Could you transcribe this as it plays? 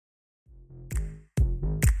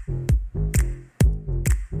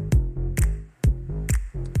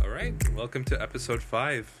Welcome to episode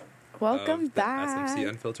 5. Welcome of back. The SMC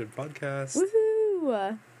Unfiltered podcast.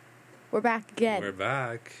 Woohoo! We're back again. We're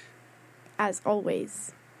back. As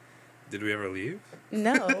always. Did we ever leave?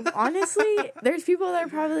 No. Honestly, there's people that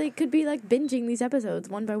probably could be like binging these episodes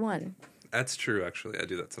one by one. That's true, actually. I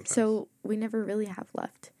do that sometimes. So we never really have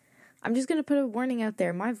left. I'm just going to put a warning out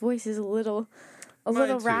there. My voice is a little Mine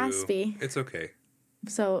too. raspy. It's okay.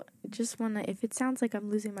 So just want to, if it sounds like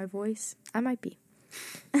I'm losing my voice, I might be.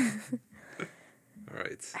 All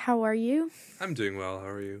right. How are you? I'm doing well. How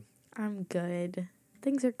are you? I'm good.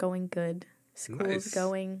 Things are going good. School's Nice.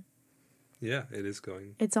 going. Yeah, it is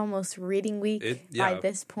going. It's almost reading week by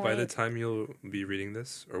this point. By the time you'll be reading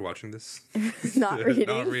this or watching this. Not reading.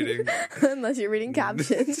 Not reading. Unless you're reading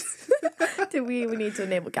captions. We need to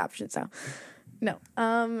enable captions now. No.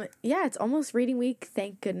 Yeah, it's almost reading week,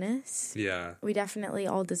 thank goodness. Yeah. We definitely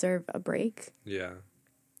all deserve a break. Yeah.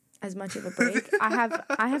 As much of a break.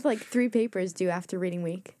 I have like 3 papers due after reading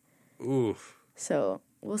week. Oof. So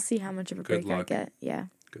we'll see how much of a Good break I luck. get. Yeah.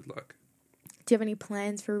 Good luck. Do you have any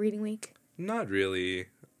plans for reading week? Not really.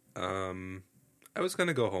 I was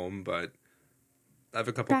gonna go home, but I have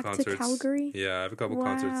a couple Back concerts. to Calgary? Yeah, I have a couple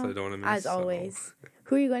concerts that I don't want to miss. As always.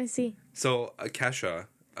 Who are you going to see? So, Kesha.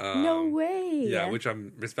 No way. Yeah, which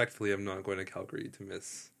I'm not going to Calgary to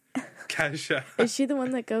miss. Kesha. Is she the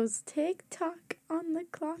one that goes tick-tock on the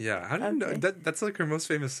clock? Yeah, how do you know? Okay. That's like her most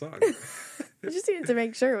famous song. I just needed to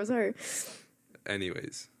make sure it was her.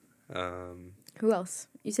 Anyways. Who else?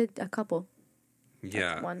 You said a couple.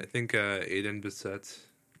 Yeah, one. I think Aiden Bissett.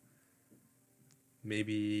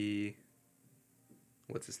 Maybe,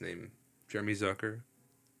 what's his name? Jeremy Zucker.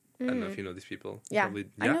 I don't know if you know these people. Yeah,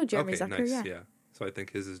 I know Jeremy Zucker, nice, yeah. So I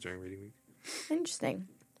think his is during reading week. Interesting.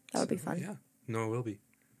 That would be fun. Yeah. No, it will be.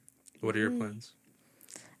 What are your plans?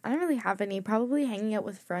 I don't really have any. Probably hanging out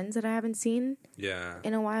with friends that I haven't seen Yeah.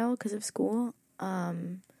 in a while because of school.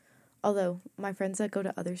 Although my friends that go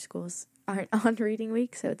to other schools aren't on reading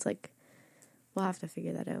week, so it's like we'll have to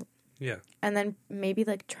figure that out. Yeah. And then maybe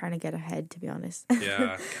like trying to get ahead, to be honest.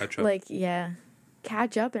 Yeah, catch up.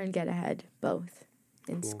 Catch up and get ahead, both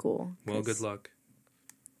in Cool. school. Well, good luck.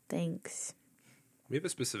 Thanks. We have a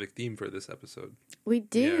specific theme for this episode. We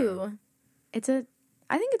do.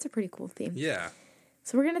 I think it's a pretty cool theme. Yeah.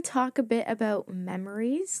 So we're going to talk a bit about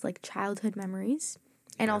memories, like childhood memories,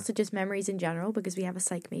 and also just memories in general because we have a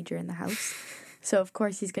psych major in the house. So, of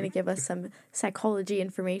course, he's going to give us some psychology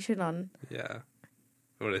information on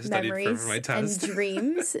What I studied memories for my test. and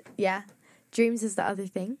dreams. Yeah. Dreams is the other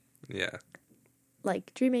thing. Yeah.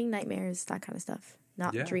 Like dreaming, nightmares, that kind of stuff.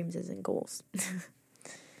 Not Yeah. dreams as in goals.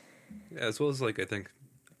 Yeah, as well as, like, I think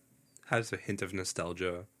has a hint of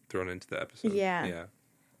nostalgia thrown into the episode. Yeah. Yeah.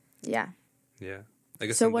 Yeah. Yeah. I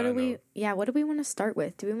guess So on what that do we... note- Yeah, what do we want to start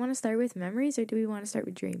with? Do we want to start with memories or do we want to start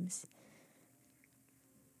with dreams?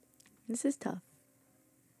 This is tough.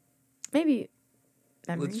 Maybe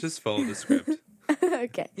memories. Let's just follow the script.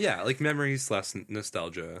 Okay. Yeah, like memories less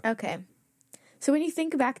nostalgia. Okay. So when you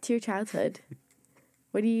think back to your childhood,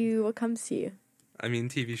 what comes to you? I mean,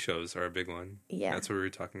 TV shows are a big one. Yeah. That's what we were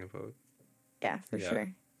talking about. Yeah, for Yeah.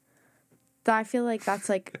 sure. So I feel like that's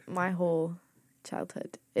like my whole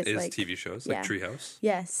childhood. It's Is like TV shows, like yeah. Treehouse.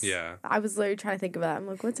 Yes. Yeah. I was literally trying to think of that. I'm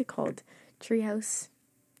like, what's it called? Treehouse.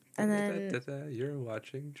 And then You're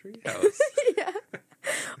watching Treehouse. yeah.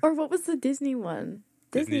 Or what was the Disney one?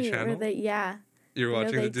 Disney where Channel? You're You're You know,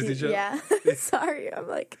 watching they the Disney do- Channel? Yeah. Sorry, I'm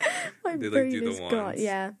like my They, like, brain do the is gone. ones.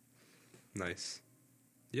 Yeah. Nice.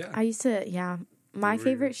 Yeah. I used to. Yeah. My What were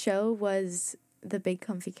favorite show was The Big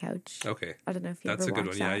Comfy Couch. Okay. I don't know if you That's ever a good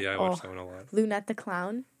watched one. that. Yeah, I watched that one a lot. Lunette the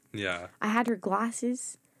Clown. Yeah. I had her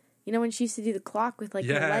glasses. You know when she used to do the clock with like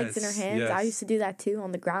her legs in her Yes, hands? I yes. used to do that too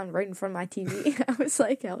on the ground right in front of my TV. I was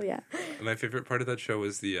like, hell yeah. My favorite part of that show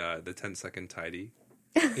was the 10-second tidy.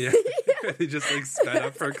 Yeah. They just like sped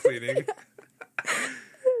up for cleaning.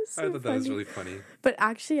 So I thought that was funny. really funny. But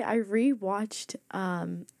actually, I rewatched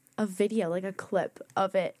a video, like a clip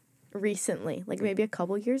of it recently, like maybe a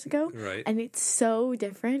couple years ago. Right. And it's so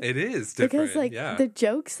different. It is different. Because like yeah. the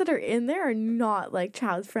jokes that are in there are not like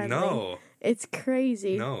child friendly. No. It's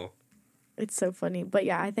crazy. No. It's so funny. But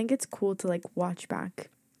yeah, I think it's cool to like watch back.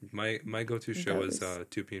 My go-to show is Those.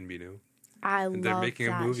 Tupi and Binu. I And love they're making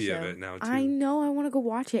that a movie show. of it now, too. I know. I want to go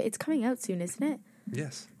watch it. It's coming out soon, isn't it?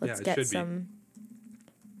 Yes. Let's yeah, it get should some.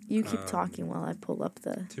 You keep talking while I pull up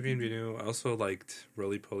the. be. Tupi and Binu. I also liked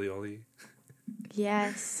Roly Poly Oly.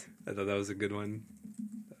 Yes. I thought that was a good one.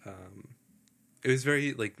 It was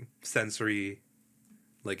very, like, sensory.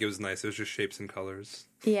 Like, it was nice. It was just shapes and colors.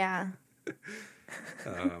 Yeah.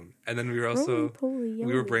 And then we were also... Roly-poly,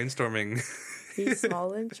 We were yoly. brainstorming. He's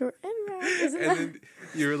small and short and round, isn't And that? then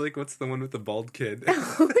You were like, what's the one with the bald kid?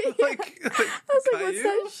 Oh, yeah. like I was like, what's Caillou?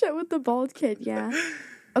 that shit with the bald kid? Yeah.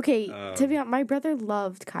 Okay, to be honest, my brother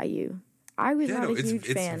loved Caillou. I was not a huge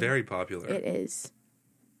fan. It's very popular. It is.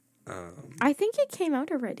 I think it came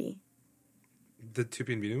out already. The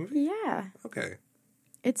Tupi and Binu movie? Yeah. Okay.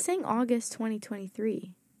 It's saying August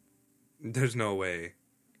 2023. There's no way.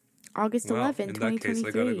 August 11th, in that 2023. case,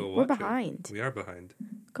 I gotta go watch We're it. behind. We are behind.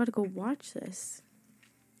 Gotta go watch this.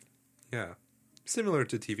 Yeah. Similar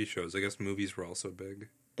to TV shows. I guess movies were also big.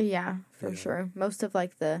 Yeah, for sure. Most of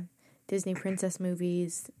like the Disney princess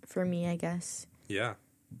movies, for me, I guess. Yeah.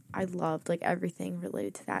 I loved like everything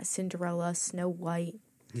related to that. Cinderella, Snow White.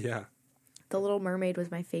 Yeah. The Little Mermaid was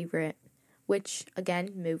my favorite, which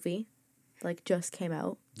again, movie, like just came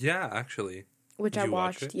out. Yeah, actually. Which Did I you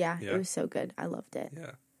watch watched. it? Yeah, Yeah. it was so good. I loved it.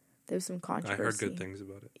 Yeah. There was some controversy. I heard good things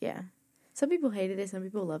about it. Yeah. Some people hated it, some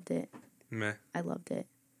people loved it. Meh. I loved it.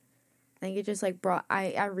 I think it just like brought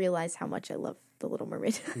I realized how much I love The Little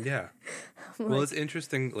Mermaid. Yeah. Well, it's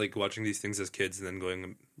interesting, like, watching these things as kids and then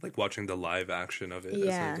going, like, watching the live action of it as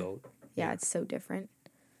an adult. Yeah, it's so different.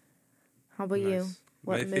 How about Nice. you?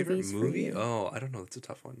 What My favorite movies movie? for you? Oh, I don't know. That's a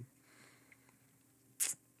tough one.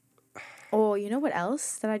 Oh, you know what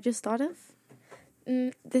else that I just thought of?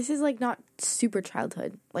 This is like not super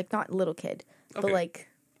childhood, like not little kid, but Okay. like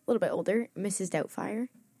a little bit older. Mrs. Doubtfire.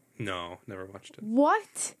 No, never watched it.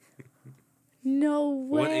 What? No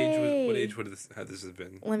way. What age would this have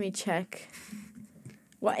been? Let me check.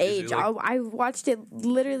 What Is it age? like- I watched it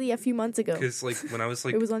literally a few months ago. Because, like, when I was,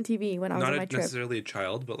 like, It was on TV when I was not on my trip. necessarily a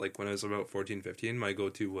child, but, like, when I was about 14, 15, my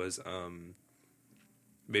go-to was,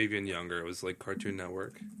 maybe even younger. It was, like, Cartoon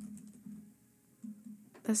Network.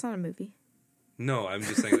 That's not a movie. No, I'm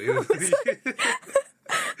just saying, like, it's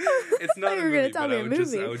not thought a you were gonna movie, tell but me I a would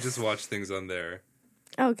movie. just watch things on there.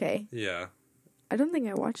 Okay. Yeah. I don't think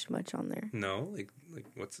I watched much on there. No? Like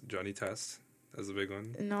what's Johnny Test? That's a big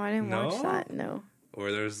one. No, I didn't watch No? that. No.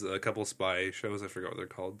 Or there's a couple spy shows. I forgot what they're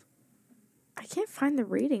called. I can't find the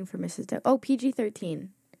rating for Mrs. Doubtfire. Oh, PG-13.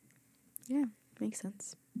 Yeah, makes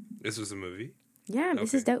sense. This was a movie? Yeah,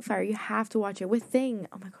 Mrs. Okay. Doubtfire. You have to watch it with Thing.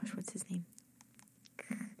 Oh my gosh, what's his name?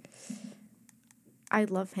 I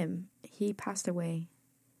love him. He passed away.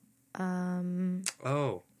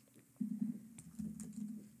 Oh.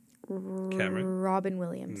 Cameron? Robin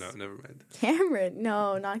Williams. No, never mind. Cameron.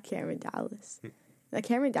 No, not Cameron Dallas. Like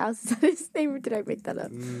Cameron Dallas, is that his name, or did I make that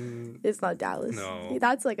up? It's not Dallas. No.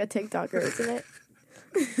 That's like a TikToker, isn't it?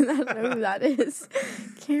 I don't know who that is.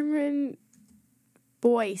 Cameron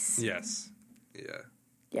Boyce. Yes. Yeah.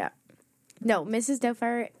 Yeah. No, Mrs.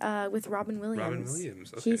 Doubtfire with Robin Williams. Robin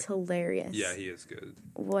Williams. Okay. He's hilarious. Yeah, he is good.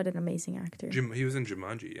 What an amazing actor. He was in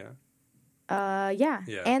Jumanji, yeah? Yeah.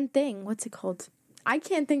 Yeah. And Thing. What's it called? I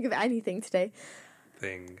can't think of anything today.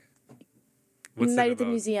 Thing. Night it at the about?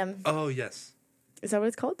 Museum. Oh, yes. Is that what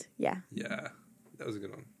it's called? Yeah. Yeah. That was a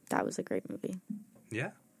good one. That was a great movie.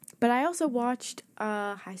 Yeah? But I also watched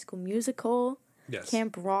High School Musical, Yes.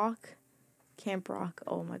 Camp Rock. Camp Rock.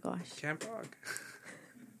 Oh my gosh. Camp Rock.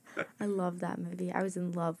 I love that movie. I was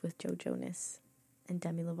in love with Joe Jonas and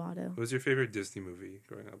Demi Lovato. What was your favorite Disney movie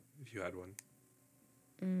growing up, if you had one?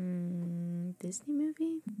 Disney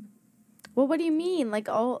movie? Well, what do you mean? Like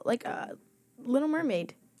Little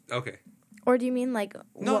Mermaid? Okay. Or do you mean like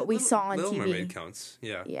what we saw on Little TV? Mermaid counts.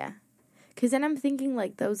 Yeah. Yeah. Because then I'm thinking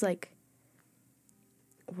like those like...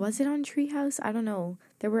 Was it on Treehouse? I don't know.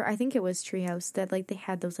 I think it was Treehouse that like they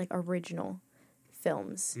had those like original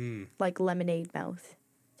films. Like Lemonade Mouth.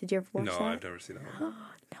 Did you ever watch that? No, I've never seen that one.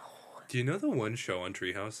 No. Do you know the one show on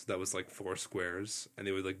Treehouse that was like 4 squares and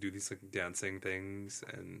they would like do these like dancing things,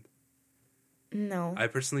 and No. I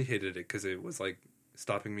personally hated it because it was like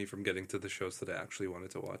stopping me from getting to the shows that I actually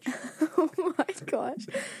wanted to watch. Oh my gosh.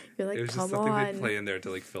 You're like, It was come just something on. they play in there to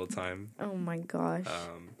like fill time. Oh my gosh.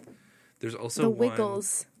 There's also The one...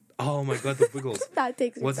 Wiggles. Oh my god, the Wiggles. That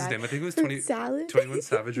takes me What's back. his name? I think it was Fruit salad. 21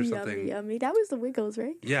 Savage or Yummy, something. yummy. That was the Wiggles,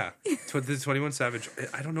 right? Yeah, the 21 Savage.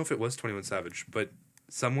 I don't know if it was 21 Savage, but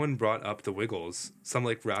someone brought up the Wiggles. Some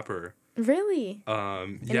like rapper. Really?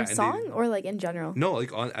 In In a song or like in general? No,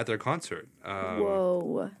 like at their concert.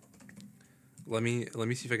 Whoa. Let me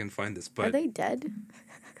see if I can find this. But Are they dead?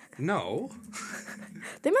 no,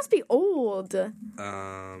 They must be old.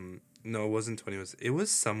 no, it wasn't 21. It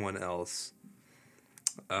was someone else.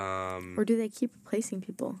 Or do they keep replacing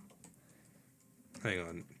people? Hang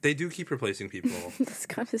on, they do keep replacing people. That's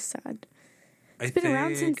kind of sad. It's been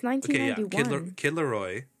around since Okay, yeah. 1991. Kid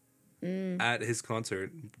Laroi at his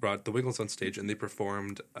concert brought the Wiggles on stage and they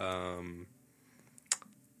performed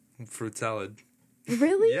Fruit Salad.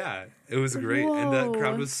 Really? Yeah, it was great, and the Whoa.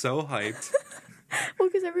 crowd was so hyped. Well,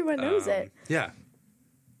 because everyone knows it. Yeah,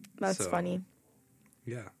 That's So, funny.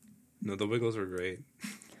 Yeah. No, the Wiggles were great.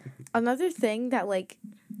 Another thing that, like,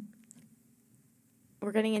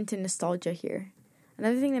 we're getting into nostalgia here.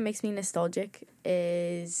 Another thing that makes me nostalgic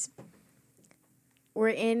is we're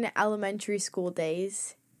in elementary school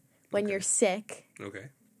days when Okay. you're sick Okay.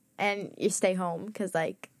 and you stay home because,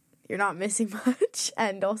 like, you're not missing much,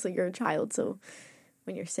 and also you're a child, so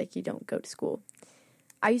when you're sick, you don't go to school.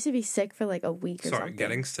 I used to be sick for like a week or Sorry, something.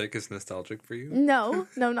 getting sick is nostalgic for you? No,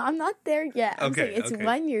 I'm not there yet. I'm Okay, saying it's okay.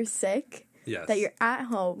 when you're sick Yes. that you're at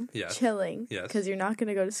home Yes. chilling Yes. because you're not going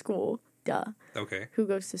to go to school. Duh. Okay. Who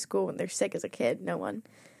goes to school when they're sick as a kid? No one.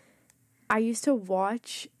 I used to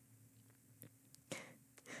watch.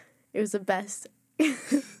 It was the best.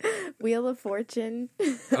 Wheel of Fortune.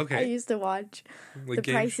 Okay. I used to watch. Like The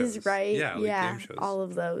game Price shows. is Right. Yeah, like game shows. All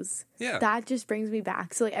of those. Yeah. That just brings me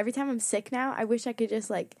back. So like every time I'm sick now, I wish I could just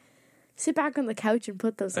like sit back on the couch and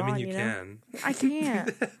put those I on. mean, you know? can. I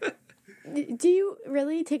can't. Do you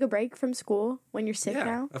really take a break from school when you're sick Yeah,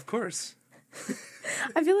 now? of course.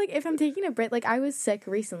 I feel like if I'm taking a break, like I was sick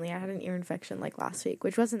recently. I had an ear infection like last week,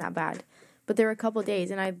 which wasn't that bad. But there were a couple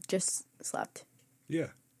days and I just slept. Yeah.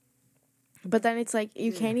 But then it's like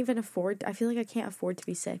you can't even afford. I feel like I can't afford to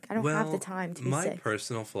be sick. I don't have the time to be my sick.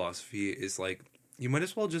 personal philosophy is like, you might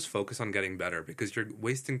as well just focus on getting better because you're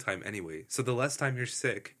wasting time anyway. So the less time you're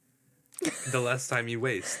sick, the less time you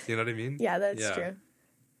waste. You know what I mean? Yeah, that's true.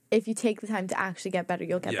 If you take the time to actually get better,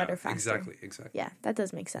 you'll get better faster. Exactly. Yeah, that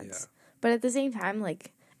does make sense. Yeah. But at the same time,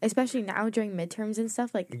 like, especially now during midterms and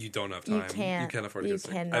stuff, like, You don't have time. You can't- afford to you get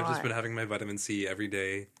sick. I've cannot. just been having my vitamin C every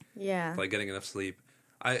day, yeah. like getting enough sleep.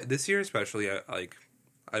 This year especially,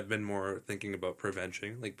 I've been more thinking about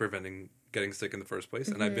preventing getting sick in the first place,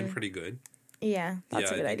 and I've been pretty good. Yeah,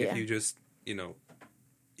 that's a good I think idea. if you just,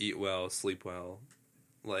 eat well, sleep well,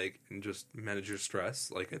 and just manage your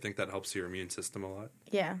stress, I think that helps your immune system a lot.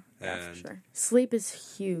 Yeah, for And- sure. Sleep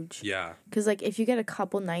is huge. Yeah. Because, like, if you get a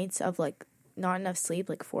couple nights of, like, not enough sleep,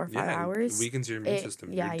 like 4 or 5 Yeah, hours. it weakens your immune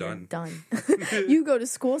system. Yeah, You're done. You go to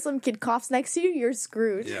school, some kid coughs next to you, you're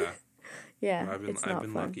screwed. Yeah. Yeah, I've it's been not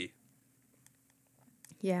fun. lucky.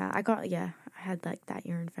 Yeah, I had, like, that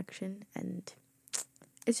ear infection, and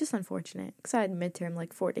it's just unfortunate. Because I had midterm,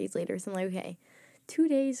 like, 4 days later, so I'm like, okay, 2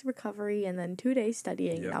 days recovery, and then 2 days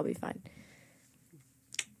studying, and I'll be fine.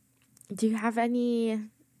 Do you have any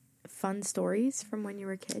fun stories from when you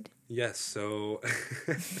were a kid? Yes, so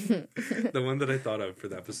the one that I thought of for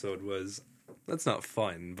the episode was, that's not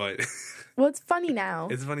fun, but Well, it's funny now.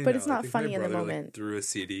 it's funny but now. it's I not think funny my in the brother, moment. threw a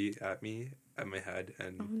CD at my head,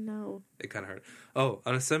 and Oh, no. it kind of hurt. Oh,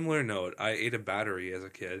 on a similar note, I ate a battery as a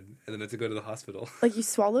kid, and then I had to go to the hospital. Like, you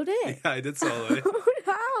swallowed it? Yeah, I did swallow it.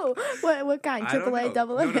 Oh, no. What kind? I don't AAA, know.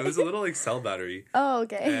 double A? No, it was a little cell battery, Oh,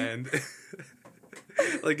 okay. and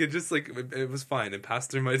it just it was fine. It passed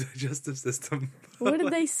through my digestive system. What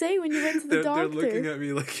did they say when you went to the They're doctor? looking at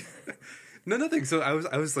me like, no, nothing. So I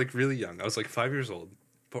was really young. I was 5 years old,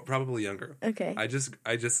 probably younger. Okay. I just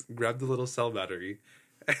grabbed the little cell battery,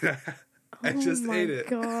 and I just ate it.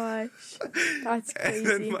 Oh my gosh, that's And crazy.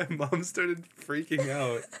 then my mom started freaking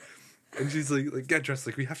out, and she's like, get dressed.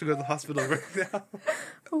 We have to go to the hospital right now.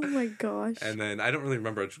 Oh my gosh. And then I don't really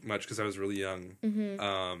remember much because I was really young.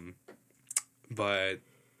 Mm-hmm. But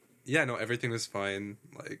yeah, no, everything was fine.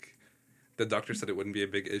 The doctor said it wouldn't be a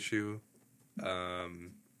big issue.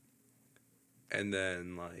 And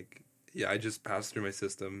then I just passed through my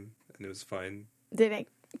system and it was fine. Did it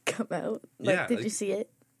come out? Yeah, Did you see it?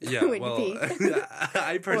 Yeah, When you well, pee?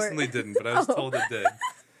 I personally didn't, but I was told it did.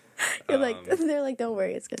 You're they're like, don't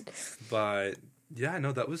worry, it's good. But yeah,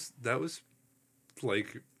 no, that was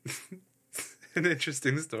an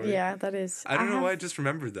interesting story. Yeah, that is. I don't know why I just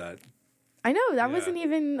remembered that. I know, that Yeah. wasn't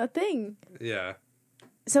even a thing. Yeah.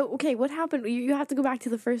 So, okay, what happened? You have to go back to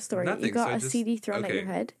the first story. Nothing, You got so I a just- CD thrown at okay. your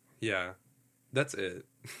head? Yeah. That's it.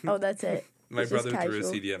 Oh, that's it. My It's just brother threw a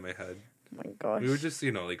casual. CD at my head. Oh my gosh. We would just,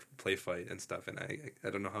 play fight and stuff, and I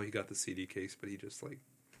don't know how he got the CD case, but he just threw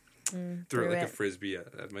it like a frisbee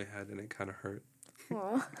at my head, and it kind of hurt.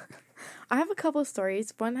 Aw. I have a couple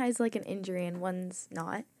stories. One has an injury and one's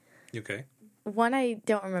not. You okay? One I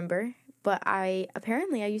don't remember, but I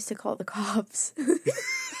used to call the cops.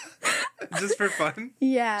 Just for fun?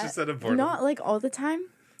 Yeah. Just out of boredom? Not all the time,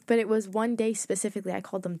 but it was one day specifically. I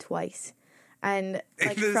called them twice. And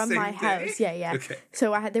the from same my day? house. Yeah. Okay.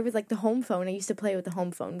 So there was the home phone. I used to play with the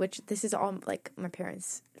home phone, which this is all my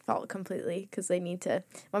parents' fault completely because they need to.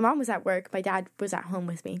 My mom was at work. My dad was at home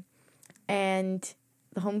with me. And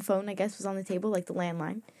the home phone, I guess, was on the table, the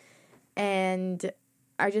landline. And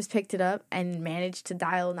I just picked it up and managed to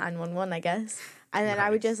dial 911, I guess. And then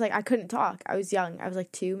I would Nice. just, I couldn't talk. I was young. I was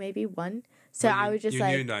 2, maybe 1. So Well, I was just you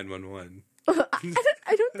like, knew 911.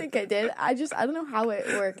 I don't think I did. I don't know how it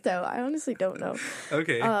worked out. I honestly don't know.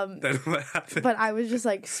 Okay. Then what happened? But I was just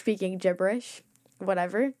like speaking gibberish,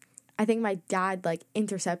 whatever. I think my dad like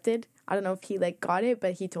intercepted. I don't know if he like got it,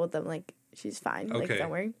 but he told them like she's fine. Like Okay. don't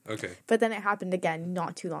worry. Okay. But then it happened again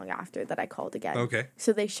not too long after that I called again. Okay.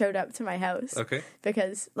 So they showed up to my house. Okay.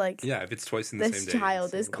 Because like Yeah, if it's twice in the this same day. child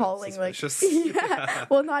it's is a little calling like suspicious. yeah.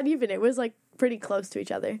 Well, not even. It was like pretty close to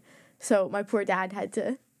each other. So my poor dad had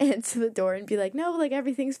to answer the door and be like, "No, like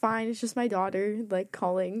everything's fine. It's just my daughter like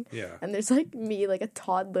calling." Yeah. And there's like me like a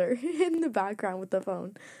toddler in the background with the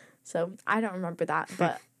phone. So I don't remember that,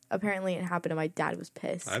 but apparently it happened and my dad was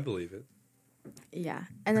pissed. I believe it. Yeah.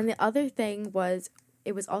 And then the other thing was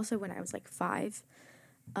it was also when I was like 5.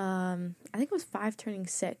 I think it was 5 turning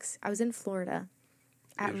 6. I was in Florida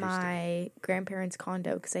at my grandparents'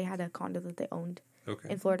 condo because they had a condo that they owned Okay.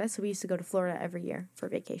 in Florida. So we used to go to Florida every year for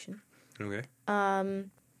vacation. Okay.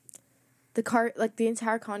 The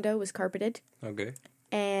entire condo was carpeted Okay.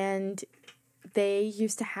 and they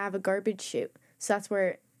used to have a garbage chute. So that's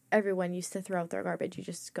where everyone used to throw out their garbage. You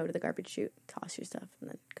just go to the garbage chute, toss your stuff,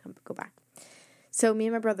 and then go back. So me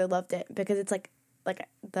and my brother loved it because it's like I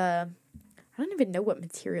don't even know what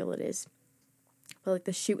material it is, but like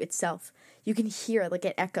the chute itself, you can hear like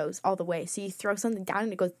it echoes all the way. So you throw something down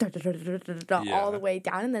and it goes all the way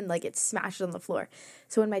down, and then like it smashes on the floor.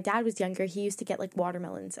 So when my dad was younger, he used to get like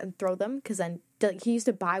watermelons and throw them because then he used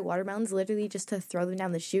to buy watermelons literally just to throw them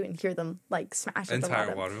down the chute and hear them like smash at the bottom.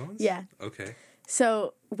 Entire watermelons? Yeah. Okay.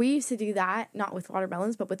 So we used to do that, not with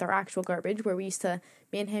watermelons, but with our actual garbage, where me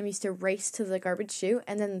and him used to race to the garbage chute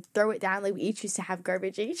and then throw it down. Like, we each used to have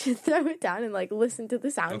garbage each and throw it down and, like, listen to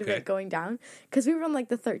the sound of it going down. Because we were on, like,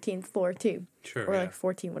 the 13th floor, too. Sure, or, like,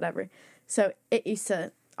 14, whatever. So it used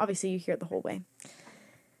to, obviously, you hear it the whole way.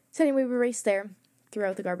 So anyway, we raced there, threw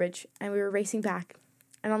out the garbage, and we were racing back.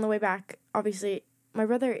 And on the way back, obviously, my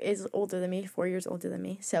brother is older than me, 4 years older than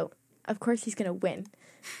me. So, of course, he's going to win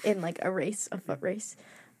in, like, a foot race.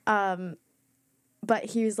 But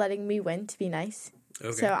he was letting me win to be nice.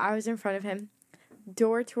 Okay. So I was in front of him.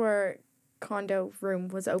 Door to our condo room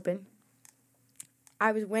was open.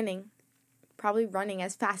 I was winning, probably running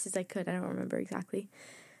as fast as I could. I don't remember exactly.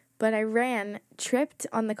 But I ran, tripped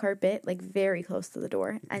on the carpet, like very close to the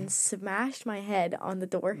door, and smashed my head on the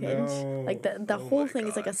door hinge. No. Like the whole thing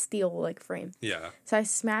is like a steel like frame. Yeah. So I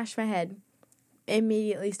smashed my head.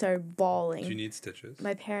 Immediately started bawling. Do you need stitches?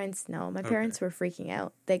 My parents were freaking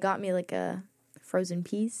out. They got me like a frozen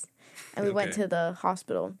peas, and we went to the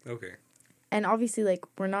hospital. Okay. And obviously, like,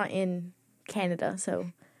 we're not in Canada,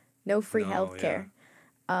 so no free healthcare.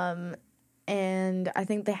 Yeah. And I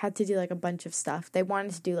think they had to do like a bunch of stuff. They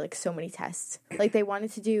wanted to do like so many tests. Like they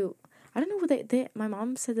wanted to do, I don't know what they my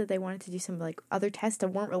mom said that they wanted to do some like other tests that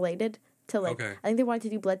weren't related to like. Okay. I think they wanted to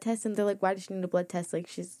do blood tests, and they're like, "Why does she need a blood test? Like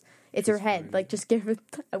it's her head. Fine. Like, just give it.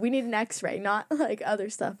 We need an X-ray, not like other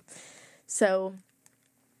stuff." So,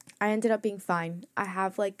 I ended up being fine. I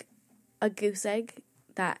have like a goose egg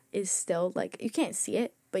that is still like you can't see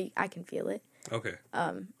it, but I can feel it. Okay.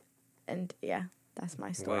 And yeah, that's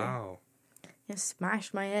my story. Wow. Yeah,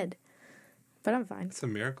 smashed my head, but I'm fine. It's a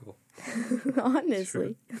miracle.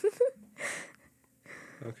 Honestly.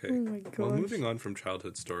 Okay. Oh my gosh. Well, moving on from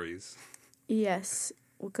childhood stories. Yes,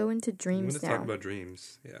 we'll go into dreams now. Talk about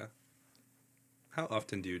dreams. Yeah. How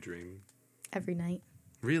often do you dream? Every night.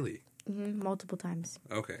 Really? Mm-hmm, multiple times.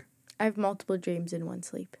 Okay. I have multiple dreams in one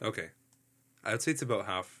sleep. Okay. I'd say it's about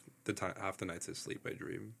half the nights I sleep I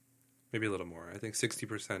dream. Maybe a little more. I think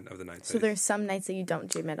 60% of the nights. So there's some nights that you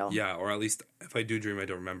don't dream at all. Yeah, or at least if I do dream, I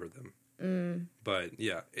don't remember them. Mm. But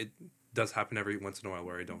yeah, it does happen every once in a while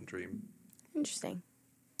where I don't dream. Interesting.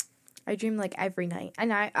 I dream like every night,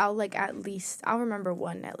 and I'll like I'll remember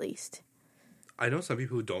one at least. I know some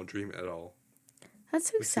people who don't dream at all.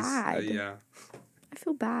 That's so sad. Yeah. I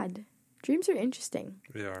feel bad. Dreams are interesting.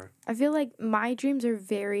 They are. I feel like my dreams are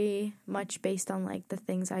very much based on like the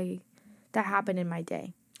things that happen in my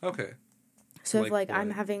day. Okay. So if like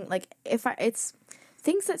I'm having like it's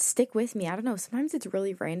things that stick with me. I don't know. Sometimes it's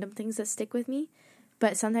really random things that stick with me,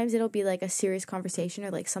 but sometimes it'll be like a serious conversation or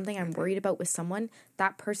like something I'm worried about with someone.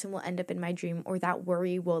 That person will end up in my dream, or that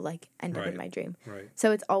worry will like end up in my dream. Right.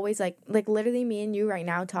 So it's always like literally me and you right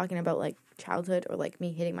now talking about like childhood or like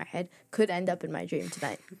me hitting my head could end up in my dream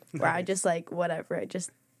tonight, where I just like whatever. It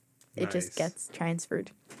just gets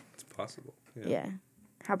transferred. It's possible. Yeah.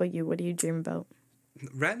 How about you? What do you dream about?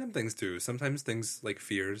 Random things too. Sometimes things like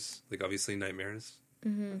fears, like obviously nightmares.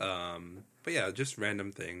 Mm-hmm. But yeah, just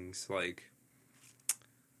random things like.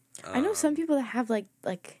 I know some people that have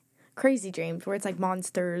like crazy dreams where it's like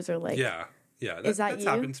monsters or like. Yeah, Yeah, Is that that's you?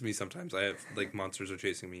 happened to me sometimes. I have, like, monsters are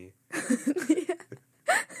chasing me.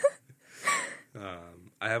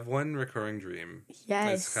 I have one recurring dream.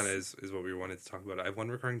 Yes. This kind of is what we wanted to talk about. I have one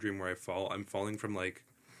recurring dream where I'm falling from, like,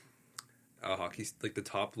 a hockey, like, the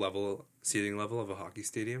top level, seating level of a hockey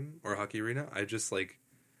stadium or a hockey arena. I just, like,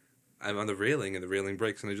 I'm on the railing and the railing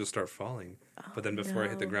breaks and I just start falling. But then before I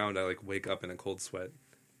hit the ground, I, like, wake up in a cold sweat.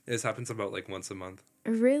 This happens about, like, once a month.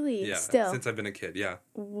 Really? Yeah. Still? Since I've been a kid, yeah.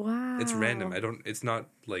 Wow. It's random. It's not,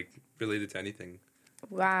 like, related to anything.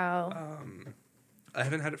 Wow. I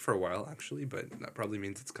haven't had it for a while, actually, but that probably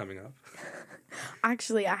means it's coming up.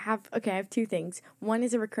 Actually, I have two things. One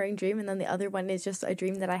is a recurring dream, and then the other one is just a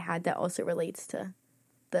dream that I had that also relates to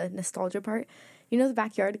the nostalgia part. You know the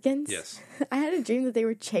Backyardigans? Yes. I had a dream that they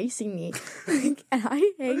were chasing me, and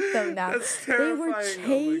I hate them now. That's They terrifying. were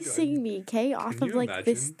chasing me, okay, off Can of you like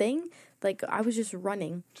this imagine? thing. Like I was just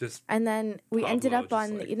running, Just and then we ended Pablo, up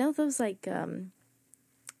just on like- you know those like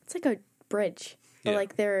it's like a bridge, but Yeah.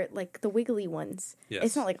 like they're like the wiggly ones. Yes.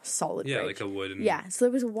 It's not like a solid yeah, bridge. like a wooden. Yeah, so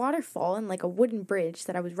there was a waterfall and like a wooden bridge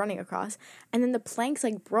that I was running across, and then the planks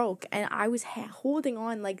like broke, and I was holding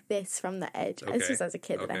on like this from the edge. This Okay. was as a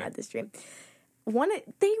kid that I Okay. had this dream.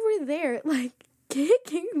 They were there like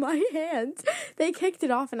kicking my hands. They kicked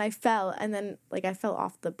it off, and I fell, and then like I fell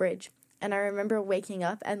off the bridge, and I remember waking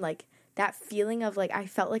up and like that feeling of like I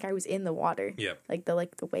felt like I was in the water. Yep. Like the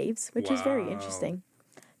waves, which is very Wow. interesting.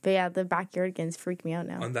 But yeah, the Backyardigans freak me out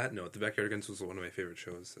now. On that note, The Backyardigans was one of my favorite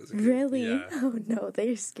shows as a kid. Really? Yeah. Oh no,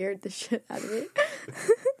 they scared the shit out of me.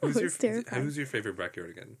 Who's It was terrifying. Who's your favorite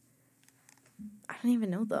Backyardigan? I don't even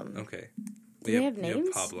know them. Okay. Do they have You names?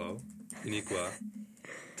 Pablo, Uniqua,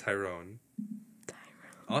 Tyrone.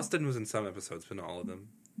 Austin was in some episodes, but not all of them.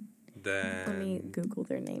 Then Let me Google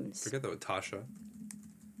their names. forget that Tasha.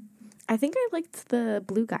 I think I liked the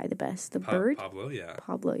blue guy the best. The bird? Pablo, yeah.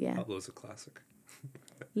 Pablo, yeah. Pablo's a classic.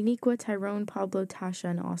 Uniqua, Tyrone, Pablo, Tasha,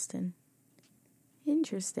 and Austin.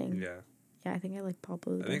 Interesting. Yeah. Yeah, I think I like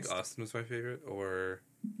Pablo the I think best. Austin was my favorite, or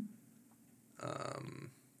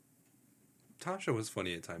Tasha was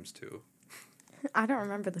funny at times too. I don't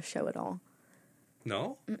remember the show at all.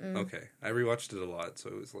 No? Mm-mm. Okay. I rewatched it a lot, so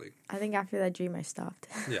it was like, I think after that dream I stopped.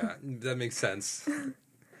 yeah, that makes sense.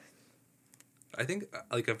 I think,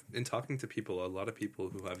 like, in talking to people, a lot of people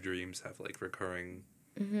who have dreams have, like, recurring...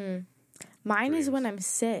 Mine is when Dreams. I'm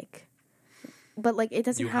sick. But like it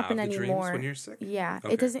doesn't You happen have the anymore. dreams when you're sick? Yeah,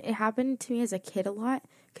 Okay. it happened to me as a kid a lot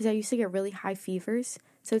because I used to get really high fevers.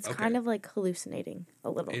 So it's Okay. kind of like hallucinating a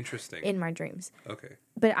little Interesting. in my dreams. Okay.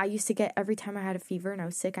 But I used to get every time I had a fever and I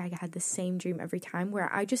was sick, I had the same dream every time where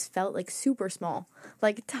I just felt like super small,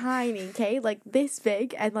 like tiny, okay, like this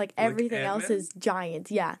big, and like everything else Ant-Man? is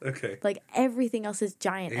giant. Yeah, Okay. like everything else is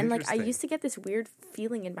giant, and like I Interesting. used to get this weird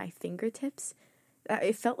feeling in my fingertips.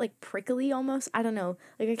 It felt like prickly almost. I don't know.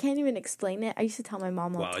 Like I can't even explain it. I used to tell my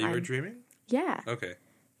mom all the While time. you were dreaming? Yeah, Okay.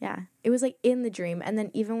 yeah. It was like in the dream, and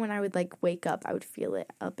then even when I would like wake up, I would feel it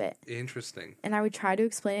a bit. Interesting. And I would try to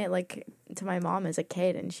explain it like to my mom as a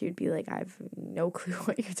kid, and she would be like, "I have no clue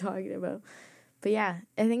what you're talking about." But yeah,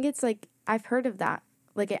 I think it's like I've heard of that.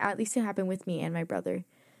 Like at least it happened with me and my brother,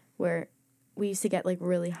 where we used to get like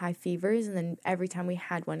really high fevers, and then every time we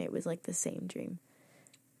had one, it was like the same dream.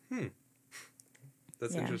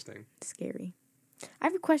 That's Yeah. interesting. Scary. I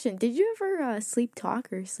have a question. Did you ever sleep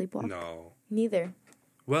talk or sleepwalk? No. Neither.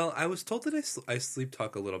 Well, I was told that I sleep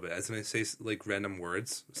talk a little bit, as in I say like random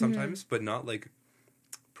words sometimes, but not like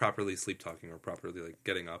properly sleep talking or properly like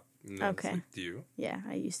getting up. No, it's Okay. like, do you? Yeah,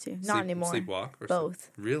 I used to. Not anymore. Sleepwalk or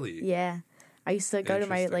Both. Really? Yeah. I used to go to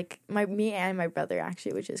my Interesting. me and my brother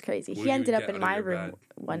actually, which is crazy. Would He you ended up get in out of my your room bed?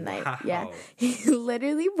 one night. Yeah. Wow. He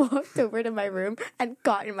literally walked over to my room and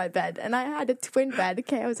got in my bed. And I had a twin bed.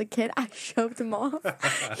 Okay, I was a kid. I shoved him off.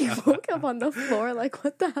 He woke up on the floor like,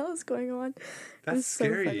 what the hell is going on? That's was so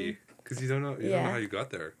funny. scary because you don't know Yeah. how you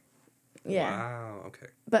got there. Yeah. Wow. Okay.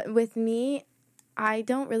 But with me, I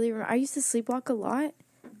don't really remember. I used to sleepwalk a lot.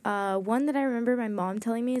 One that I remember my mom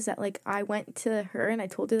telling me is that like I went to her and I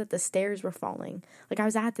told her that the stairs were falling. Like I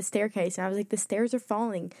was at the staircase and I was like, the stairs are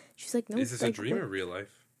falling. She's like, no. Is this like, a dream or real life?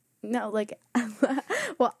 No, like,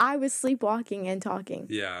 well, I was sleepwalking and talking.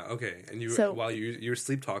 Yeah. Okay. And you So- while you were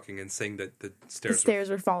sleep talking and saying that the The stairs. stairs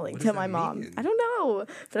were falling What to does my that mom. mean? I don't know,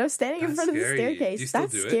 but I was standing in That's front of the scary. Do you staircase. still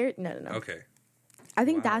That's do it? scared. No. Okay. I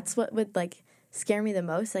think Wow. that's what would like scare me the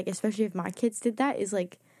most. Like, especially if my kids did that, is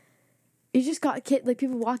like you just got like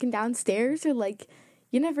people walking downstairs, or like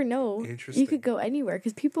you never know. Interesting. You could go anywhere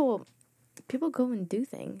because people go and do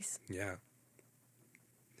things. Yeah.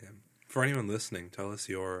 Yeah. For anyone listening, tell us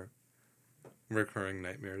your recurring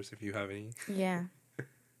nightmares if you have any, Yeah.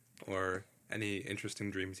 or any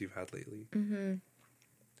interesting dreams you've had lately. Mm-hmm.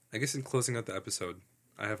 I guess in closing out the episode,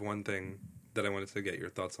 I have one thing that I wanted to get your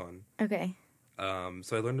thoughts on. Okay.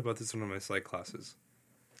 So I learned about this in one of my psych classes.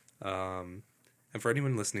 And for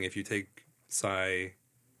anyone listening, if you take Psy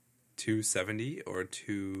 270 or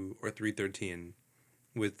 313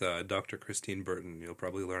 with Dr. Christine Burton, you'll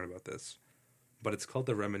probably learn about this. But it's called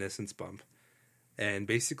the reminiscence bump. And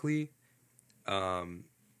basically,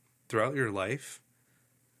 throughout your life,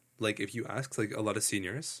 like if you ask like a lot of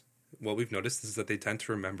seniors, what we've noticed is that they tend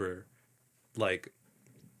to remember, like,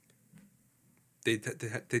 they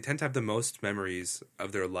tend to have the most memories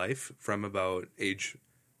of their life from about age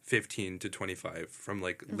 15 to 25, from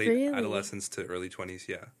like late Really? adolescence to early 20s.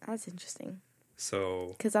 Yeah. That's interesting.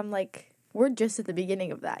 So. Because I'm like, we're just at the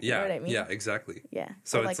beginning of that. You know what I mean? Yeah, exactly. Yeah.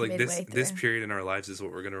 So I'm, it's like this midway period in our lives is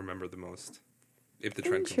what we're going to remember the most, if the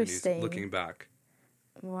trend continues. Looking back.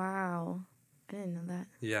 Wow, I didn't know that.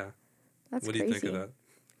 Yeah. That's what crazy. do you think of that?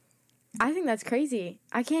 I think that's crazy.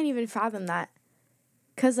 I can't even fathom that.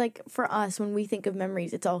 Because, like, for us, when we think of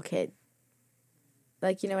memories, it's all kid.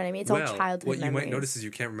 Like, you know what I mean? It's all childhood what memories. you might notice is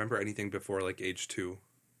you can't remember anything before, like, age 2.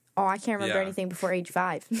 Oh, I can't remember anything before age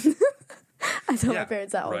 5. I tell my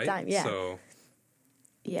parents that all the time. Yeah. So,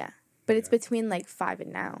 yeah. But it's between, like, 5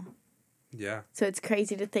 and now. Yeah. So it's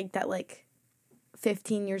crazy to think that, like,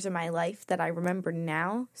 15 years of my life that I remember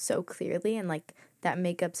now so clearly and, like, that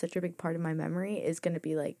make up such a big part of my memory is going to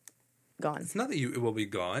be, like, gone. It's not that it will be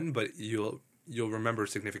gone, but you'll remember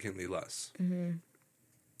significantly less. Mm-hmm.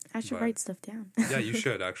 I should write stuff down. Yeah, you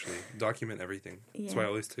should, actually. Document everything. Yeah. That's why I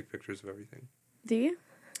always take pictures of everything. Do you?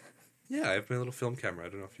 Yeah, I have my little film camera. I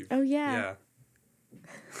don't know if you've... Oh, yeah. Yeah.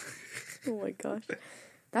 Oh, my gosh.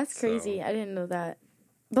 That's crazy. So, I didn't know that.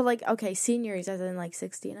 But, like, okay, seniors as in, like,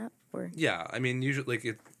 60 and up? Or... Yeah, I mean, usually,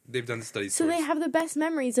 like, they've done studies... So they have the best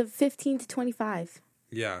memories of 15 to 25.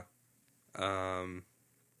 Yeah.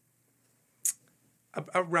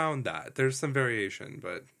 Around that. There's some variation,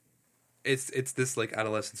 but it's this, like,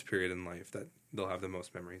 adolescence period in life that they'll have the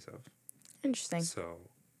most memories of. Interesting. So...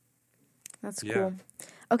 That's cool.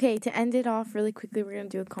 Okay, to end it off really quickly, we're going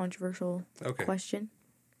to do a controversial question.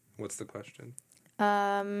 What's the question?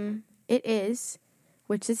 It is,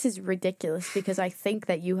 which this is ridiculous because I think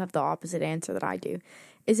that you have the opposite answer that I do.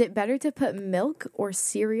 Is it better to put milk or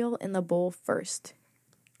cereal in the bowl first?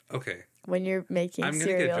 Okay. When you're making cereal. I'm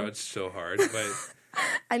going to get judged so hard, but...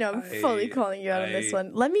 I know, I'm fully calling you out on this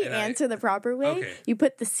one. Let me answer the proper way. Okay. You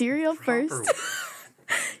put the cereal first.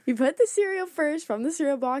 You put the cereal first from the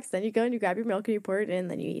cereal box, then you go and you grab your milk and you pour it in,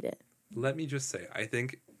 and then you eat it. Let me just say, I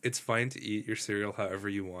think it's fine to eat your cereal however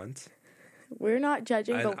you want. We're not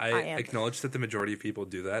judging, but I am. I acknowledge that the majority of people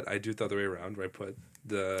do that. I do it the other way around, where I put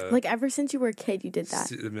the... Like, ever since you were a kid, you did that.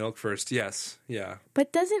 The milk first, yes, yeah.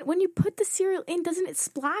 But when you put the cereal in, doesn't it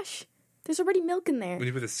splash? There's already milk in there. When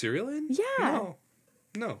you put the cereal in? Yeah.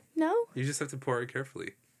 No. You just have to pour it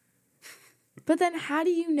carefully. But then how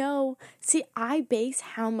do you know? See, I base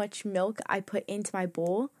how much milk I put into my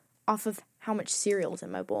bowl off of how much cereal's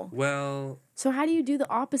in my bowl. Well... So how do you do the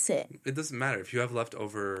opposite? It doesn't matter. If you have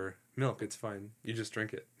leftover milk, it's fine. You just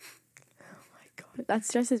drink it. Oh my god. That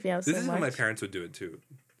stresses me out so much. This is how my parents would do it too.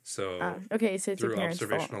 So... okay, so it's your parents'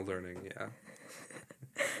 through observational learning, yeah.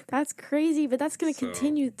 That's crazy, but that's going to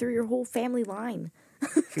continue through your whole family line.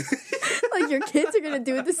 Like, your kids are going to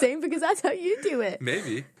do it the same because that's how you do it.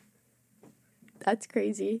 Maybe. That's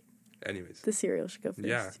crazy. Anyways. The cereal should go first.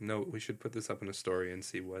 Yeah, no, we should put this up in a story and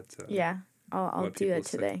see what... I'll do that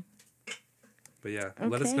today. But yeah,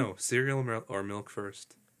 let us know. Cereal or milk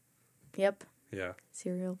first? Yep. Yeah.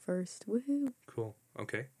 Cereal first. Woohoo. Cool.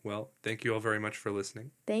 Okay. Well, thank you all very much for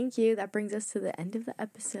listening. Thank you. That brings us to the end of the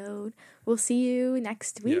episode. We'll see you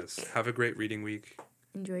next week. Yes. Have a great reading week.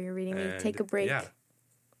 Enjoy your reading week. Take a break. Yeah.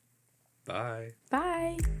 Bye.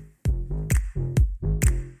 Bye.